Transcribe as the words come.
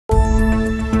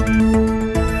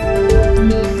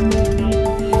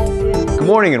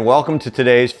morning and welcome to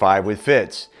today's 5 with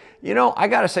Fitz. You know, I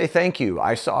gotta say thank you.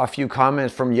 I saw a few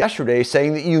comments from yesterday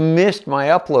saying that you missed my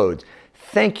uploads.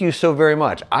 Thank you so very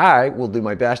much. I will do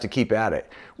my best to keep at it.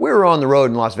 We were on the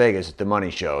road in Las Vegas at the Money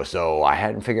Show, so I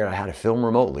hadn't figured out how to film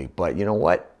remotely, but you know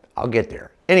what? I'll get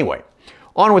there. Anyway,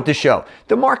 on with the show.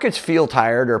 The markets feel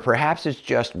tired, or perhaps it's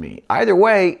just me. Either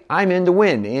way, I'm in to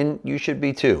win, and you should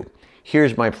be too.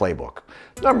 Here's my playbook.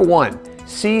 Number 1,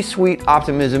 C-suite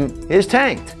optimism is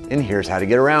tanked, and here's how to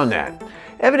get around that.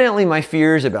 Evidently, my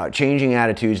fears about changing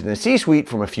attitudes in the C-suite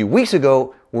from a few weeks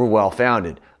ago were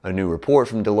well-founded. A new report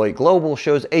from Deloitte Global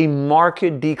shows a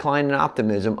marked decline in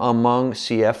optimism among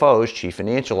CFOs, chief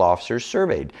financial officers,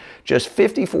 surveyed. Just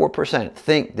 54%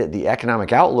 think that the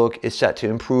economic outlook is set to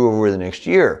improve over the next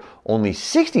year. Only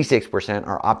 66%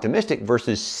 are optimistic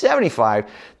versus 75%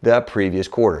 the previous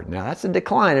quarter. Now that's a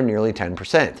decline of nearly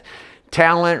 10%.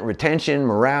 Talent, retention,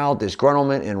 morale,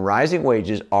 disgruntlement, and rising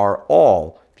wages are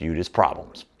all viewed as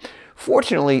problems.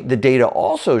 Fortunately, the data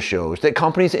also shows that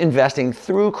companies investing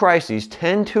through crises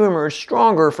tend to emerge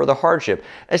stronger for the hardship,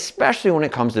 especially when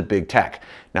it comes to big tech.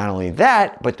 Not only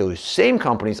that, but those same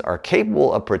companies are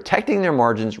capable of protecting their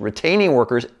margins, retaining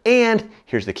workers, and,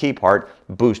 here's the key part,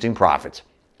 boosting profits.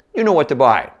 You know what to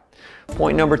buy.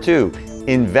 Point number 2,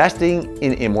 investing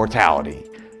in immortality.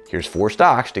 Here's 4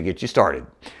 stocks to get you started.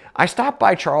 I stopped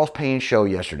by Charles Payne's show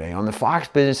yesterday on the Fox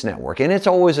Business Network, and it's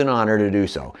always an honor to do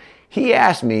so. He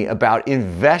asked me about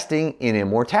investing in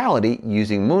immortality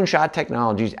using moonshot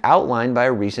technologies outlined by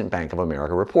a recent Bank of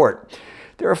America report.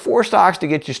 There are 4 stocks to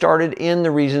get you started and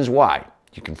the reasons why.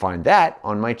 You can find that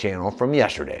on my channel from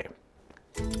yesterday.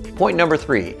 Point number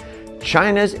 3,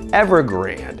 China's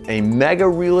Evergrande, a mega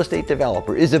real estate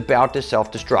developer, is about to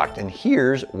self-destruct, and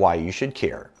here's why you should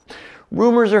care.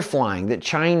 Rumors are flying that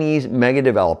Chinese mega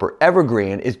developer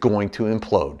Evergrande is going to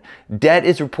implode. Debt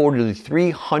is reportedly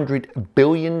 $300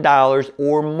 billion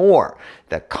or more.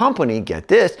 The company, get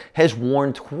this, has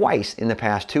warned twice in the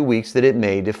past 2 weeks that it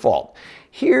may default.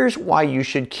 Here's why you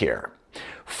should care.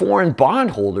 Foreign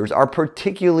bondholders are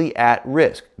particularly at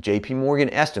risk. JP Morgan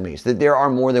estimates that there are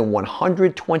more than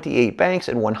 128 banks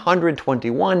and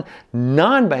 121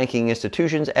 non-banking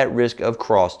institutions at risk of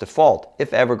cross-default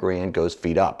if Evergrande goes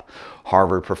feet up.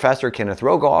 Harvard professor Kenneth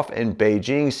Rogoff and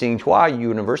Beijing Tsinghua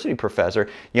University professor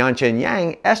Yanchen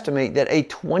Yang estimate that a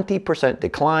 20%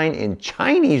 decline in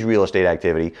Chinese real estate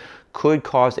activity could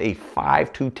cause a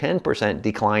 5 to 10%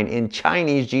 decline in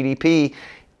Chinese GDP,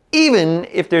 even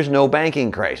if there's no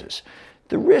banking crisis.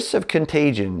 The risks of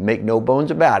contagion, make no bones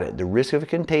about it, the risks of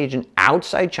contagion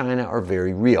outside China are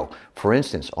very real. For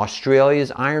instance,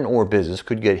 Australia's iron ore business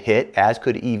could get hit, as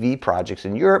could EV projects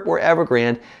in Europe, where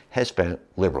Evergrande has spent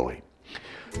liberally.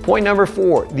 Point number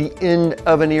 4, the end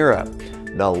of an era.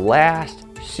 The last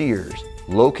Sears,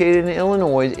 located in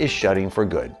Illinois, is shutting for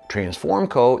good. Transform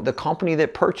Co., the company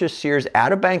that purchased Sears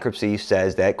out of bankruptcy,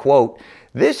 says that, quote,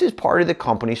 "This is part of the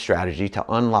company's strategy to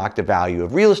unlock the value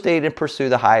of real estate and pursue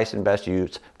the highest and best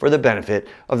use for the benefit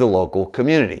of the local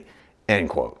community," end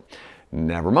quote.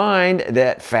 Never mind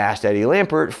that Fast Eddie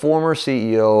Lampert, former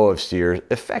CEO of Sears,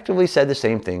 effectively said the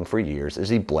same thing for years as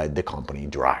he bled the company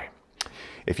dry.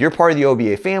 If you're part of the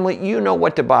OBA family, you know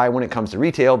what to buy when it comes to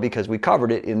retail because we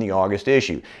covered it in the August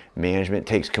issue. Management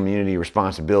takes community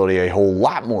responsibility a whole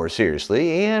lot more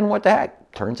seriously, and what the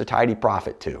heck, turns a tidy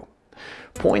profit too.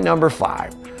 Point number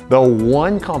 5, the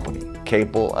one company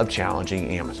capable of challenging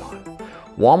Amazon.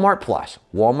 Walmart Plus,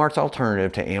 Walmart's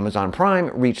alternative to Amazon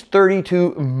Prime, reached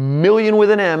 32 million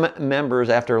with an M members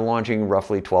after launching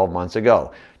roughly 12 months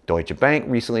ago. Deutsche Bank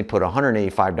recently put a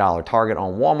 $185 target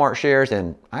on Walmart shares,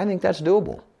 and I think that's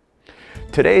doable.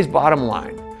 Today's bottom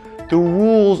line, the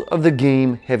rules of the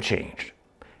game have changed.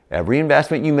 Every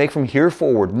investment you make from here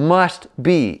forward must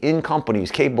be in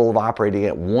companies capable of operating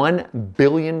at $1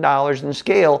 billion in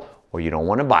scale, or you don't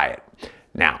want to buy it.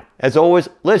 Now, as always,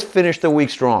 let's finish the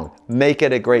week strong. Make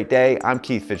it a great day. I'm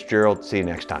Keith Fitz-Gerald. See you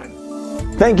next time.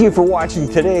 Thank you for watching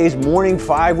today's Morning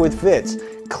 5 with Fitz.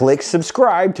 Click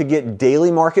subscribe to get daily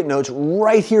market notes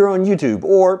right here on YouTube,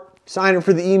 or sign up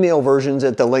for the email versions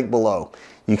at the link below.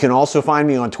 You can also find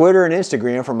me on Twitter and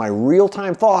Instagram for my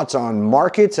real-time thoughts on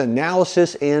markets,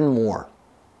 analysis, and more.